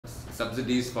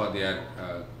subsidies for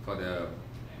the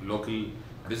local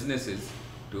businesses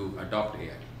to adopt AI.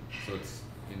 So it's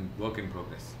in work in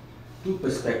progress. Two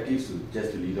perspectives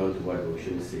just to lead on to what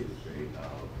Roshan said. Right?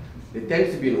 There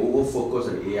tends to be an over-focus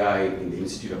on AI in the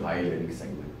Institute of Higher Learning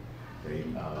segment. Right?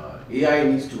 AI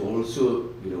needs to also,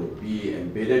 be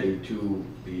embedded into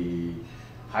the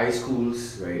high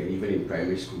schools, right, and even in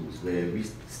primary schools, where we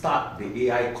start the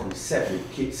AI concept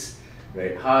with kids,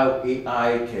 right? How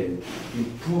AI can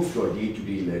improve your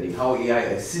day-to-day learning, how AI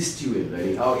assists you in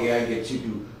learning, how AI gets you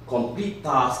to complete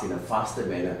tasks in a faster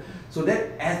manner. So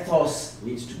that ethos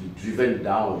needs to be driven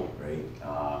down, right?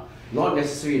 Not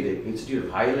necessarily at the Institute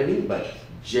of Higher Learning, but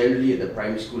generally at the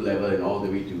primary school level and all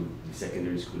the way to the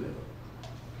secondary school level.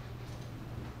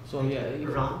 So yeah,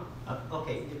 Ron?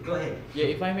 Okay, go ahead.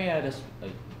 Yeah, if I may add so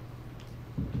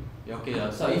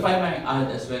if I may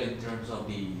add as well in terms of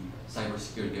the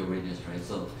cybersecurity awareness, right?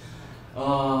 So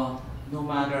no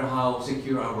matter how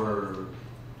secure our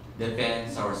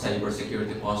defense, our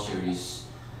cybersecurity posture is,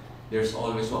 there's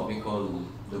always what we call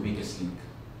the weakest link,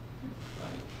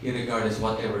 right? Irregardless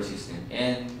whatever system.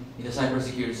 And in the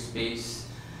cybersecurity space,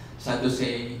 sad to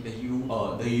say,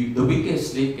 the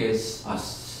weakest link is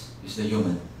us, is the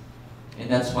human. And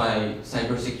that's why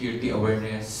cybersecurity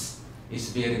awareness is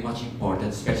very much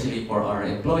important, especially for our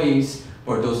employees,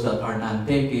 for those that are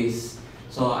non-techies.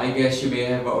 So I guess you may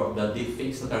have heard of the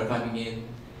deepfakes that are coming in,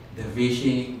 the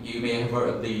phishing. You may have heard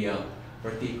of the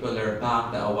particular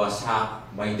bank that was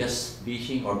hacked by just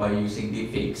phishing or by using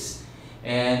deepfakes.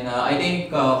 And I think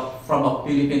from a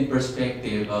Philippine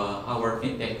perspective, our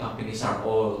fintech companies are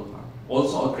all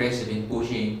also aggressive in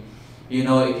pushing.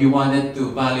 If you wanted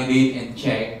to validate and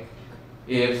check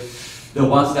if the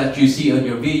ones that you see on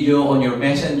your video, on your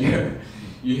messenger,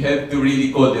 you have to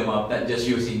really call them up, not just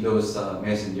using those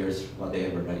messengers,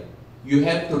 whatever, right? You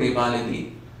have to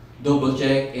revalidate, double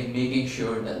check, and making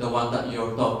sure that the one that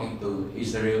you're talking to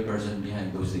is the real person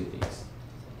behind those things.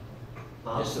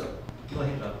 Yes, sir. Go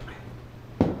ahead, Rob.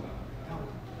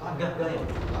 Go ahead.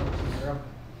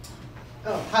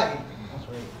 Oh, hi. Oh,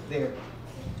 sorry. There.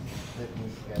 Let me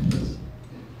get this.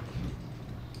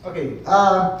 Okay.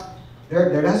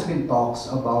 There has been talks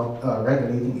about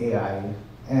regulating AI,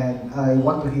 and I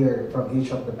want to hear from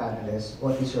each of the panelists,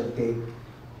 what is your take?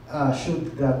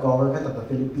 Should the government of the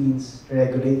Philippines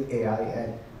regulate AI?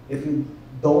 And if you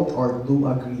don't or do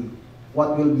agree,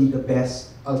 what will be the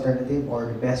best alternative or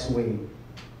the best way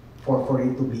for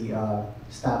it to be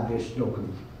established locally?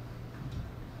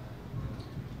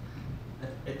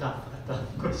 A tough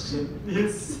question.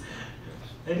 Yes.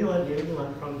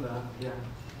 Anyone from the, yeah.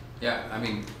 Yeah, I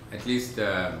mean, at least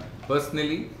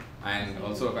personally and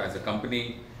also as a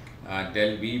company,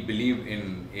 Dell, we believe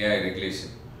in AI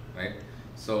regulation, right?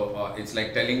 So it's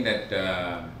like telling that,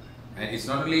 and it's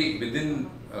not only within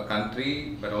a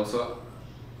country but also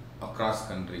across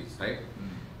countries, right?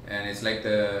 And it's like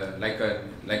the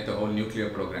whole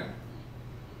nuclear program.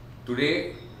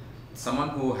 Today, someone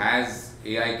who has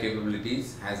AI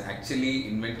capabilities has actually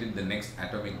invented the next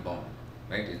atomic bomb,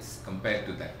 right? It's compared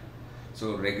to that.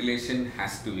 So regulation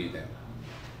has to be there.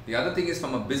 The other thing is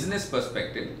from a business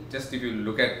perspective, just if you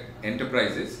look at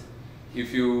enterprises,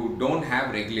 if you don't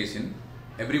have regulation,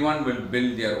 everyone will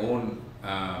build their own,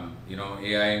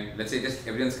 AI. Let's say just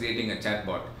everyone's creating a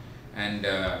chatbot, and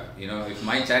if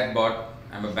my chatbot,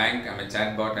 I'm a bank, I'm a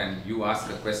chatbot, and you ask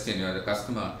a question, you're the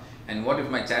customer, and what if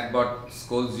my chatbot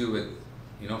scolds you with,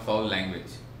 foul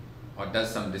language, or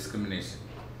does some discrimination?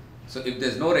 So if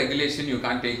there's no regulation, you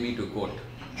can't take me to court.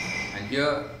 And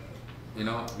here,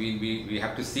 we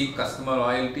have to seek customer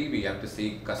loyalty, we have to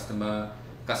seek customers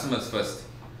first.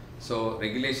 So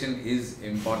regulation is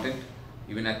important,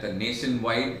 even at the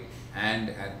nationwide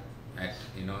and at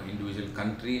individual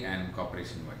country and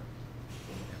corporation wide.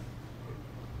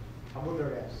 How about the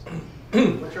rest?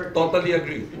 What's your Totally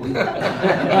agree.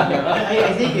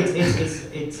 I think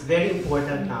it's very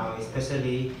important now,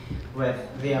 especially with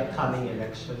the upcoming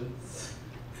elections.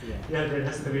 Yeah, there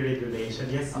has to be regulation.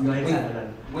 Yes, go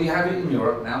ahead. We have it in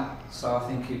Europe now, so I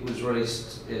think it was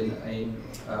released in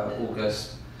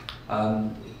August.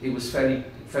 It was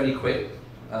fairly quick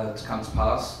to come to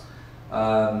pass.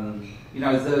 We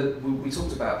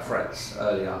talked about threats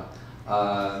earlier,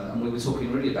 and we were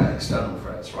talking really about external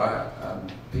threats, right?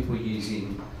 People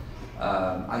using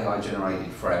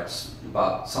AI-generated threats,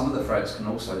 but some of the threats can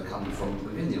also come from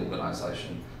within the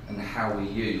organisation and how we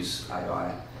use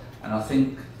AI. And I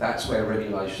think that's where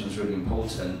regulation is really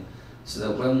important, so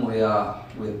that when we're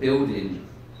building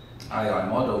AI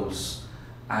models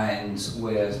and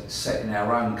we're setting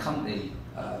our own company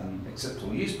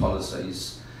acceptable use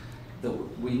policies,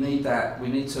 we need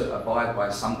to abide by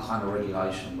some kind of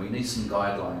regulation. We need some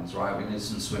guidelines, right? We need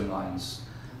some swim lanes.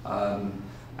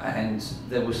 And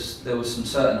there was some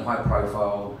certain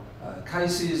high-profile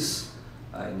cases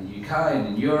in the UK and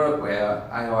in Europe where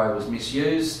AI was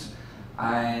misused,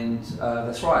 and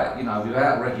that's right. You know,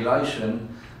 without regulation,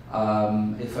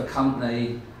 if a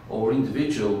company or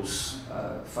individuals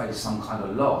face some kind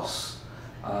of loss,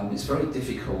 it's very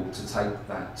difficult to take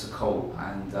that to court,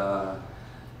 and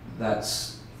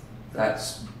that's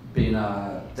been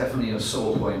definitely a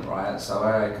sore point, right? So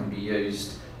AI can be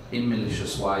used in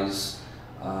malicious ways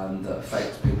that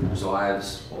affect people's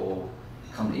lives or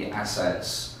company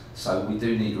assets. So we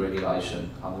do need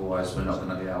regulation, otherwise we're not going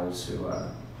to be able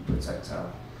to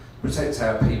protect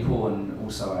our people and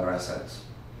also our assets.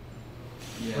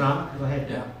 Yeah. Ram, go ahead.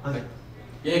 Yeah. Okay.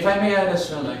 Yeah, if I may add as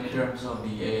well, like in terms of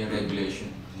the AI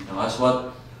regulation, you know, as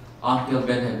what Uncle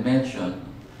Ben had mentioned,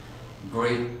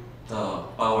 great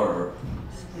power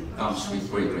comes with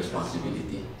great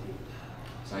responsibility.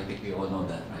 So I think we all know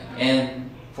that, right? And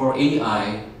for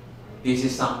AI, this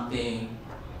is something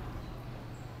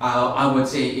I would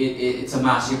say it's a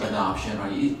massive adoption,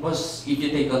 right? It was, if you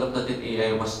take a look at it,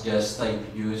 AI was just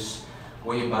used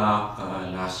way back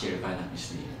last year, if I'm not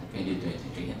mistaken,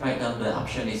 2023. In fact, the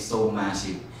adoption is so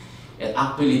massive. It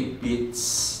actually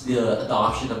beats the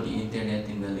adoption of the internet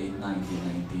in the late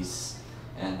 1990s,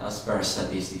 and as per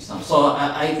statistics now. So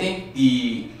I think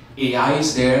the AI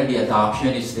is there, the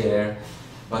adoption is there,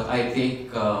 but I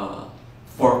think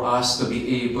for us to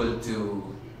be able to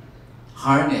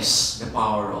harness the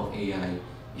power of AI,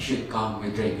 it should come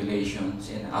with regulations,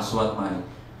 and as what my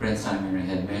friend Simon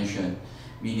had mentioned,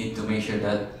 we need to make sure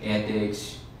that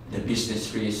ethics, the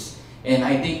business risks, and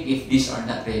I think if these are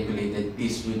not regulated,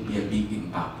 this will be a big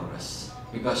impact for us,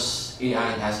 because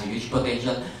AI has a huge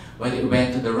potential, but it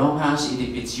went to the wrong hands, if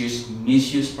it's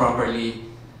misused properly,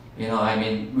 you know, I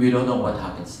mean, we don't know what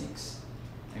happens next.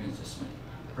 I mean, just my...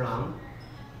 Ram?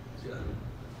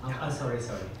 Sorry.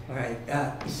 All right,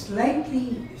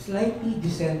 slightly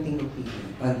dissenting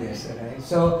opinion on this. All right,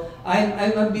 so I'm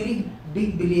a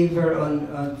big believer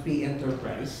on free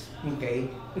enterprise. Okay,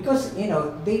 because you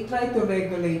know they try to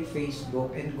regulate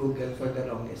Facebook and Google for the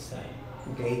longest time.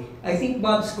 Okay, I think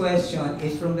Bob's question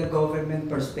is from the government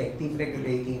perspective,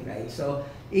 regulating, right? So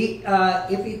if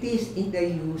it is in the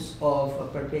use of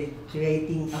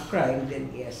perpetuating a crime, then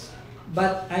yes.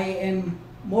 But I am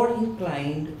more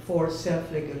inclined for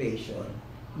self-regulation,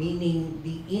 meaning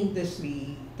the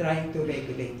industry trying to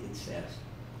regulate itself,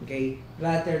 okay,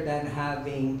 rather than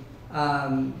having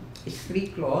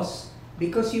strict laws,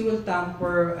 because you will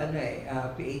tamper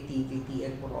creativity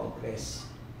and progress.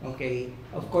 Okay,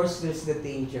 of course there's the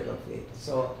danger of it.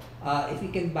 So if we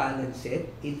can balance it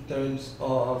in terms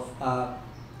of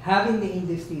having the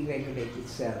industry regulate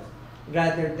itself,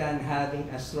 rather than having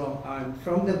a strong arm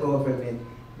from the government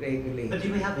regulate. But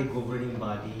do we have a governing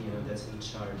body, you know, that's in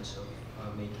charge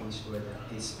of making sure that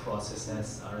these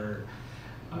processes are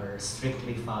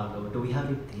strictly followed? Do we have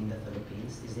it in the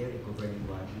Philippines? Is there a governing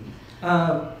body?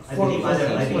 I believe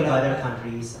other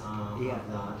countries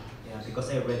have that. Yeah, because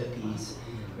I read a piece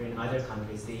where in other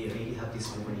countries they really have this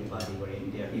governing body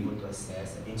wherein they are able to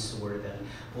assess and ensure that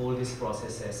all these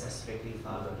processes are strictly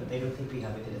followed. But I don't think we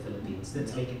have it in the Philippines.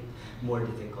 Let's make it more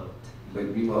difficult. But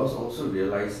we must also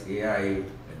realize AI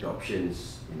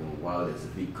adoptions, you know, while there's a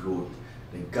big growth,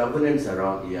 the governance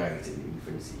around AI is in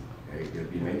infancy, right? There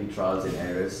will be many trials and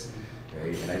errors,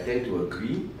 right? And I tend to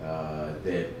agree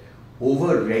that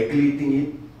over-regulating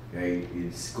it, right,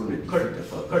 is going to defeat the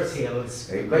purpose.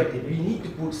 Curtails. Right? But we need to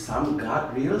put some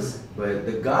guardrails, but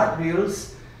the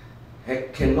guardrails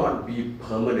cannot be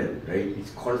permanent, right?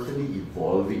 It's constantly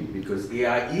evolving because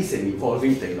AI is an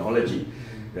evolving technology.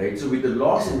 Right? So with the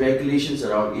laws and regulations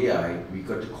around AI, we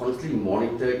got to constantly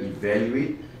monitor,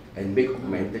 evaluate, and make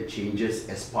augmented changes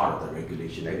as part of the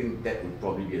regulation. I think that would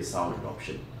probably be a sound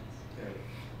adoption.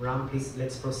 Ram, please,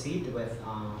 let's proceed with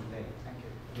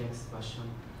the next question.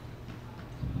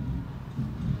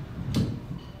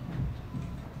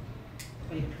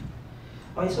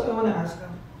 Okay, so I want to ask,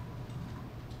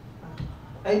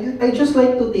 I just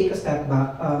like to take a step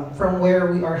back from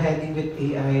where we are heading with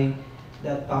AI.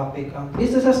 That topic.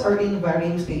 Businesses are in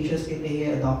varying stages in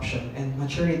AI adoption and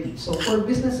maturity. So for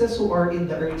businesses who are in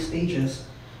the early stages,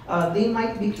 they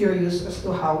might be curious as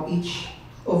to how each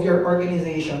of your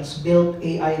organizations built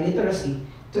AI literacy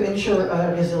to ensure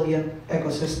a resilient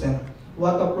ecosystem.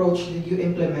 What approach did you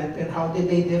implement and how did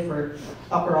they differ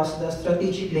across the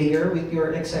strategic layer with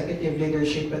your executive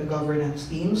leadership and governance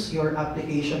teams, your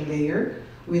application layer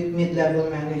with mid-level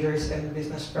managers and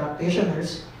business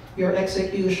practitioners, your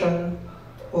execution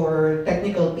or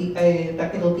technical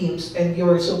teams and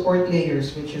your support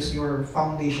layers, which is your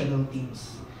foundational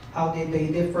teams? How did they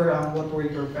differ? What were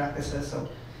your practices? So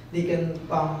they can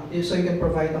so you can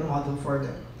provide a model for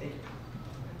them. Thank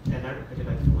you. Leonard, would you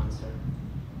like to answer?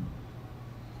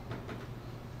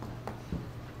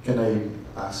 Can I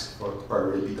ask for a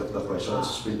repeat of the question?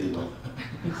 It's pretty long.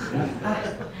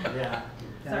 Yeah.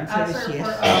 The answer is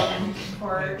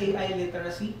for AI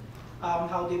literacy.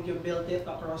 How did you build it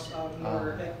across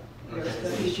your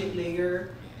strategic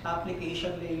layer,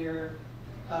 application layer,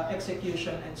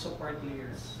 execution, and support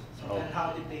layers? So, and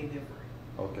how did they differ?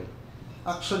 Okay.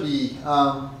 Actually,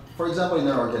 for example, in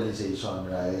our organization,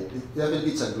 right,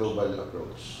 definitely it's a global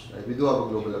approach. Right? We do have a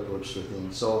global approach to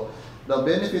things. So the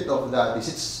benefit of that is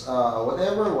it's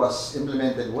whatever was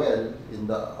implemented well in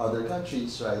the other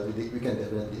countries, right, we can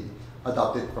definitely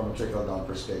adopt it from a trickle-down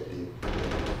perspective.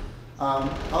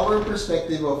 Our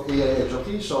perspective of AI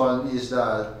education is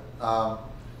that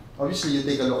obviously you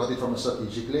take a look at it from a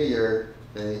strategic layer,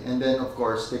 okay, and then of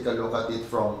course take a look at it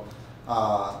from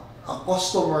a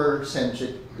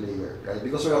customer-centric layer, right?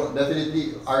 Because we're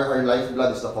definitely our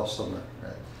lifeblood is the customer,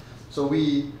 right? So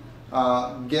we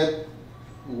get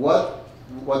what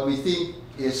we think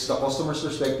is the customer's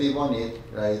perspective on it,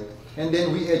 right? And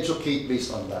then we educate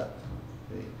based on that.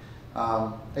 Okay?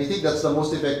 I think that's the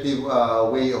most effective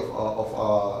way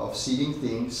of seeing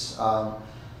things.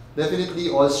 Definitely,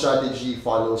 all strategy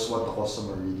follows what the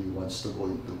customer really wants to go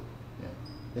into. Yeah.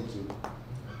 Thank you.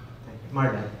 Thank you.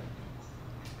 Marla.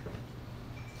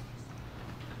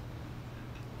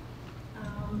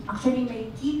 Actually, my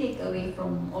key takeaway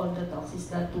from all the talks is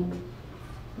that to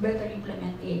better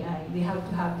implement AI, we have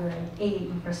to have the right AI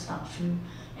infrastructure.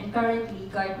 And currently,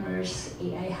 Gartner's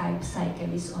AI hype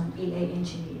cycle is on AI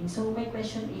engineering. So my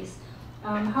question is,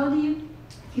 how do you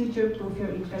future-proof your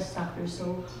infrastructure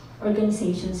so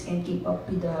organizations can keep up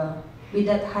with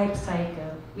that hype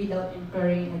cycle without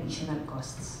incurring additional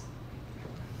costs?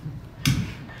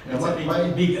 It's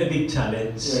a big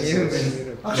challenge. Yes.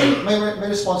 Actually, my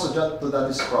response to that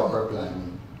is proper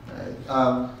planning. Right?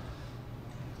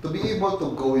 To be able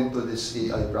to go into this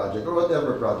AI project or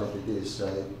whatever project it is,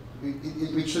 right?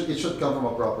 It should come from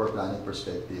a proper planning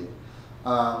perspective.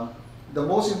 The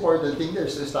most important thing there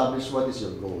is to establish what is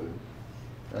your goal.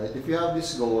 Right? If you have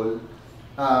this goal,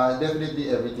 definitely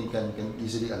everything can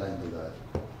easily align to that.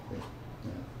 Okay.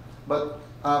 Yeah. But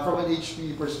from an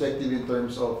HP perspective in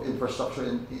terms of infrastructure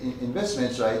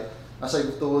investments, right? As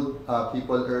I've told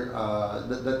people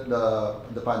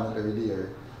the panel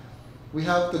earlier, we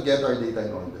have to get our data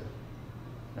in order.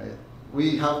 Right?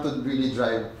 We have to really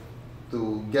drive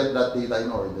to get that data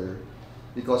in order,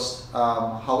 because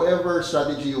however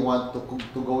strategy you want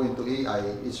to go into AI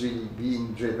is really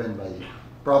being driven by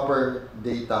proper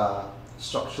data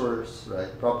structures,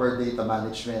 right? Proper data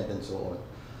management and so on.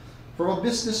 From a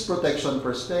business protection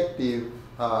perspective,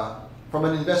 from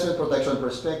an investment protection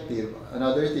perspective,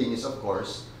 another thing is, of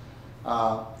course,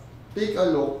 take a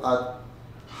look at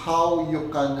how you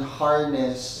can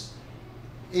harness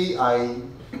AI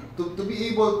to be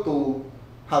able to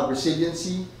have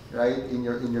resiliency, right, in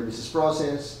your business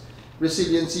process,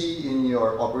 resiliency in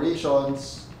your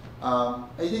operations. I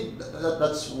think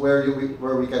that's where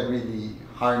we can really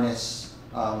harness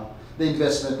the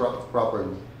investment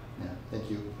properly. Yeah, thank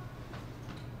you.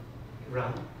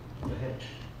 Ram, go ahead.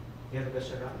 You have a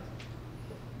question, Ram?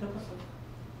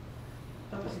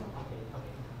 Okay.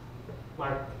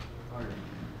 Mark.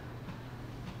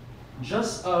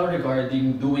 Just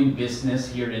regarding doing business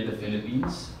here in the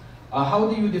Philippines, how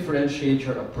do you differentiate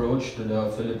your approach to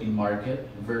the Philippine market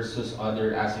versus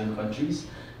other ASEAN countries,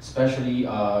 especially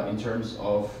in terms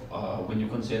of when you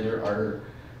consider our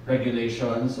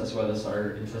regulations as well as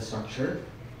our infrastructure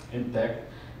in tech,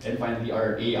 and finally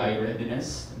our AI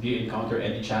readiness? Do you encounter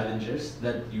any challenges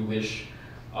that you wish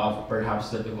perhaps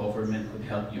that the government would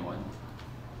help you on?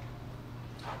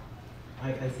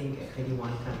 I think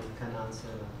anyone can answer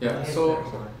that. Yeah, so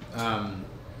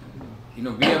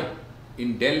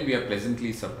in Dell we are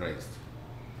pleasantly surprised.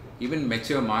 Even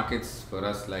mature markets for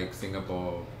us like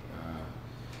Singapore,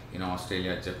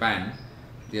 Australia, Japan,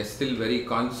 they are still very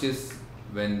conscious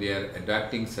when they are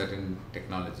adapting certain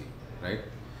technology, right?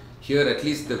 Here at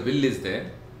least the will is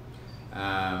there.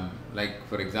 Like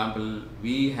for example,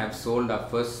 we have sold our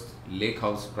first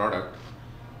Lakehouse product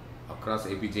across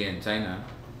APJ and China.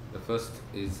 The first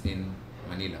is in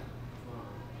Manila,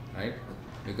 right?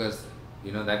 Because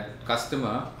that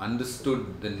customer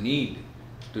understood the need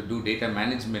to do data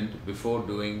management before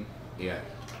doing AI,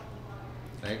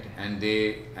 right? And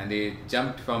they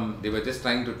jumped from, they were just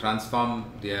trying to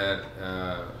transform their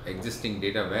existing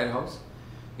data warehouse.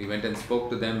 We went and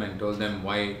spoke to them and told them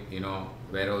why,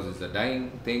 warehouse is a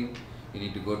dying thing. You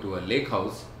need to go to a lake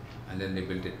house, and then they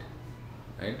built it,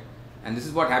 right? And this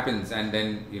is what happens. And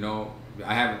then,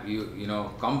 I have,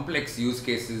 complex use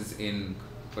cases in,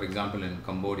 for example, in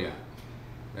Cambodia,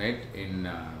 right? In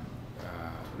a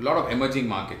lot of emerging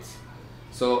markets.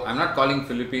 So I'm not calling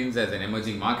Philippines as an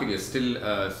emerging market. You're still,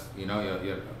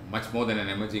 you're much more than an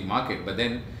emerging market. But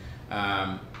then,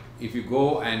 if you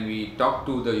go and we talk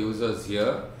to the users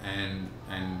here, and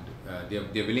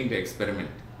they're willing to experiment,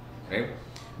 right?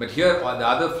 But here, the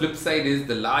other flip side is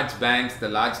the large banks, the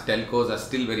large telcos are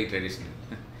still very traditional.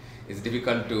 It's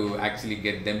difficult to actually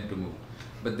get them to move.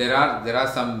 But there are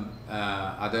some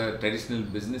other traditional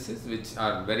businesses which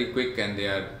are very quick, and they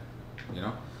are,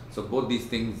 so both these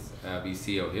things we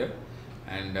see over here.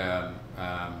 And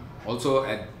also,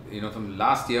 from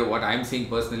last year, what I'm seeing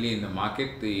personally in the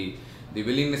market, the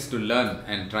willingness to learn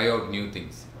and try out new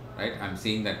things, right? I'm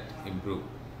seeing that improve.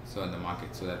 So in the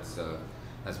market, so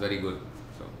that's very good.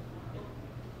 So,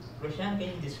 Roshan, can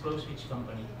you disclose which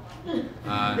company?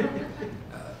 Are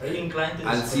you inclined to?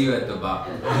 I'll see you at the bar.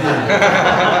 All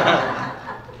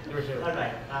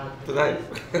right. Tonight.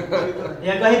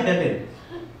 Yeah, go ahead, David.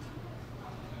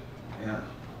 Yeah.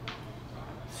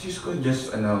 Cisco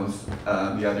just announced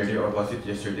the other day, or was it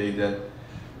yesterday, that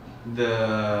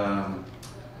the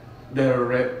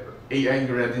AI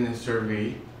readiness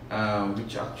survey,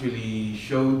 which actually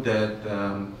showed that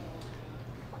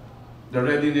the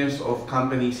readiness of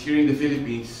companies here in the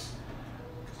Philippines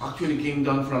actually came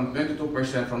down from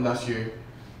 22% from last year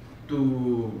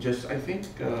to just, I think,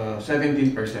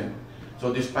 17%.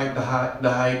 So despite the hype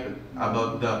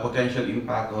about the potential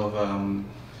impact of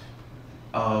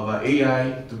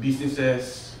AI to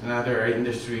businesses and other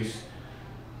industries,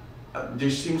 there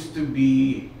seems to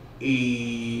be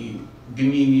a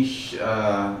diminished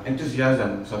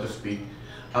enthusiasm, so to speak,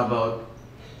 about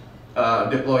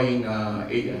deploying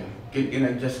AI. Can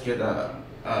I just get a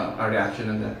reaction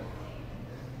on that?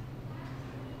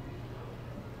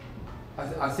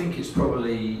 I think it's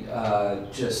probably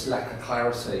just lack of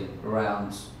clarity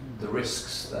around the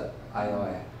risks that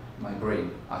AI may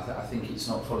bring. I think it's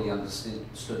not fully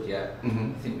understood yet. I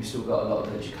think we've still got a lot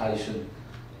of education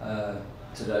to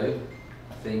do.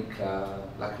 I think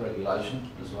lack of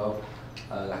regulation as well,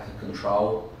 lack of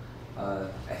control,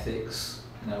 ethics,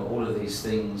 all of these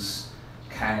things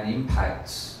can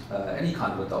impact any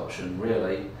kind of adoption,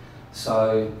 really.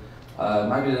 So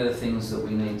maybe they're the things that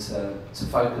we need to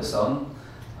focus on,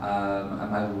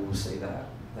 and maybe we'll see that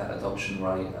adoption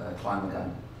rate climb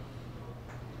again.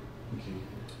 Okay.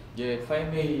 Yeah, if I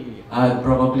may add,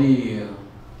 probably,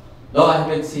 though I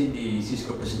haven't seen the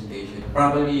Cisco presentation,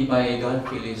 probably my gut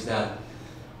feel is that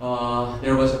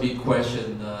there was a big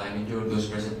question, during those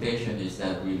presentations, is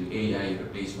that will AI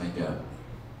replace my job?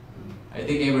 I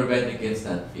think I went against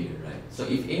that fear, right? So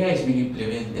if AI is being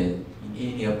implemented in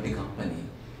any of the company,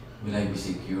 will I be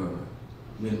secure?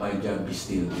 Will my job be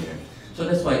still there? So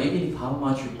that's why even if how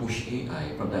much we push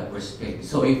AI from that perspective,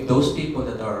 so if those people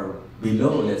that are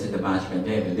below, let's say the management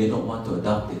level, they don't want to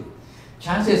adopt it,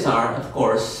 chances are, of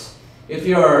course, if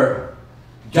your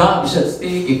job is at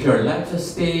stake, if your life is at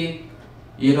stake,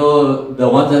 the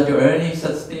ones that you're earning is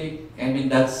at stake,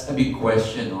 that's a big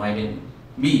question.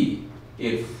 Me,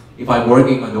 if I'm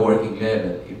working on the working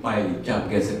level, if my job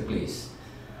gets replaced,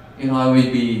 I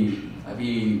will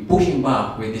be pushing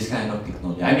back with this kind of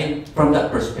technology. From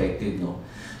that perspective, no.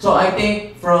 So I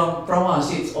think from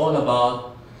us, it's all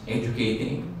about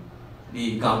educating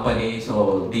the companies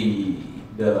or the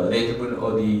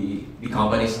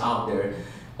companies out there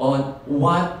on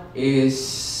what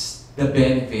is the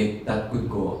benefit that could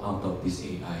go out of this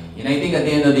AI. And I think at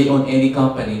the end of the day, on any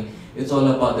company, it's all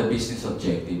about the business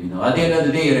objective. At the end of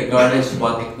the day, regardless of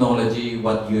what technology,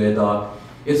 what you adopt,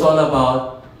 it's all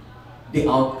about the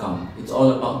outcome. It's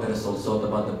all about the results. It's all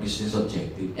about the business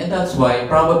objective. And that's why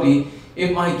probably,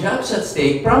 if my job's at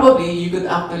stake, probably you could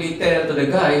actually tell to the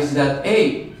guys that,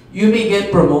 hey, you may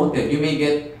get promoted, you may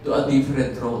get to a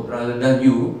different role rather than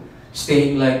you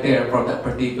staying like there from that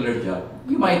particular job.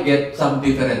 You might get some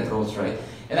different roles, right?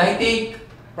 And I think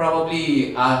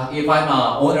probably if I'm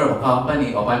an owner of a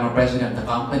company or if I'm a president of the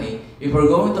company, if we're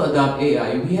going to adopt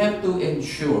AI, we have to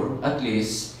ensure at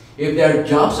least if there are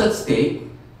jobs at stake,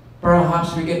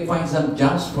 perhaps we can find some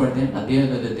jobs for them at the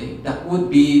end of the day. That would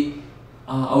be,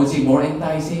 I would say, more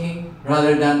enticing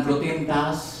rather than routine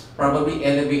tasks, probably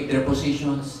elevate their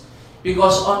positions.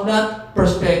 Because on that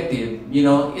perspective,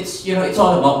 it's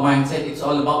all about mindset, it's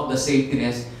all about the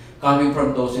safetyness coming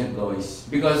from those employees.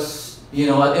 Because, at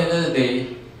the end of the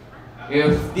day,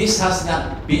 if this has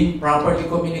not been properly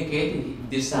communicated, if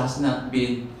this has not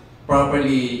been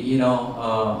properly,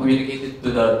 communicated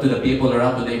to the people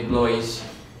around, to the employees,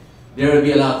 there will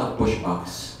be a lot of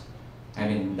pushbacks. I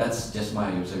mean, that's just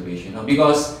my observation.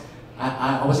 Because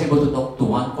I was able to talk to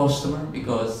one customer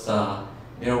because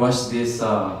there was this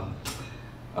AI,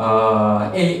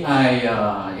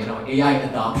 AI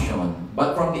adoption.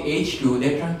 But from the HQ,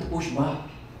 they're trying to push back.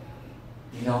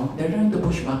 They're trying to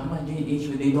push back. Imagine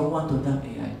HQ, they don't want to adopt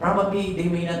AI. Probably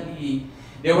they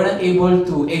were not able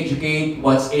to educate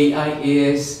what AI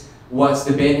is, what's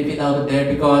the benefit out of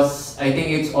there, because I think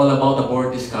it's all about the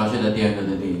board discussion at the end of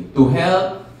the day. To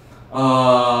help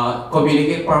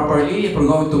communicate properly, if we're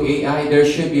going to AI, there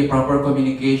should be a proper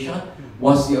communication.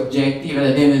 What's the objective, and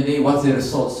at the end of the day, what's the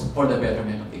results for the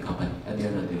betterment of the company at the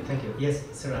end of the day? Thank you. Yes,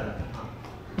 Sir Alan.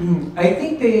 I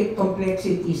think the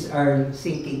complexities are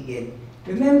sinking in.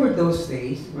 Remember those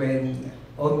days when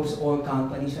almost all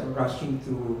companies are rushing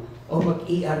to,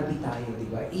 mag-ERP tayo, di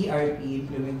ba? ERP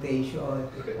implementation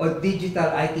or digital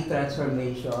IT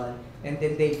transformation, and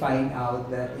then they find out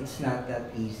that it's not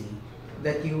that easy.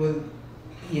 That you will,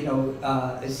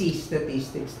 see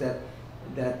statistics that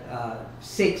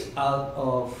 6 out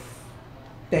of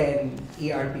 10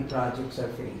 ERP projects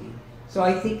are failing. So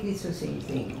I think it's the same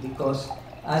thing because,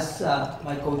 as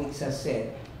my colleagues have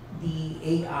said, the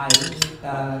AI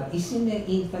is in the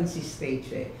infancy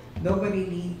stage.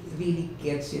 Nobody really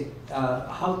gets it.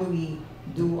 How do we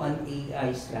do an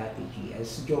AI strategy?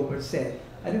 As Joker said,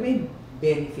 ano ba yung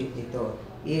benefit nito?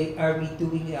 Are we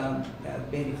doing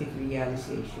benefit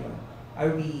realization?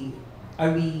 Are we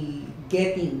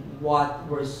getting what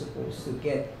we're supposed to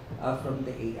get from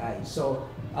the AI? So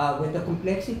when the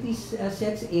complexity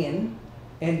sets in,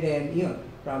 and then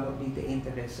probably the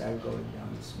interests are going down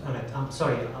as well. All right.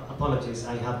 Sorry, apologies.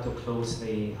 I have to close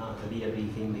the video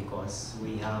briefing because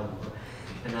we have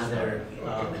another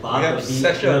Bob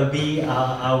will be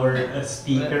our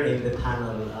speaker in the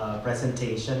panel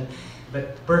presentation.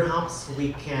 But perhaps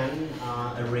we can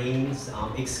arrange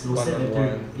exclusive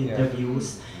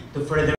interviews to further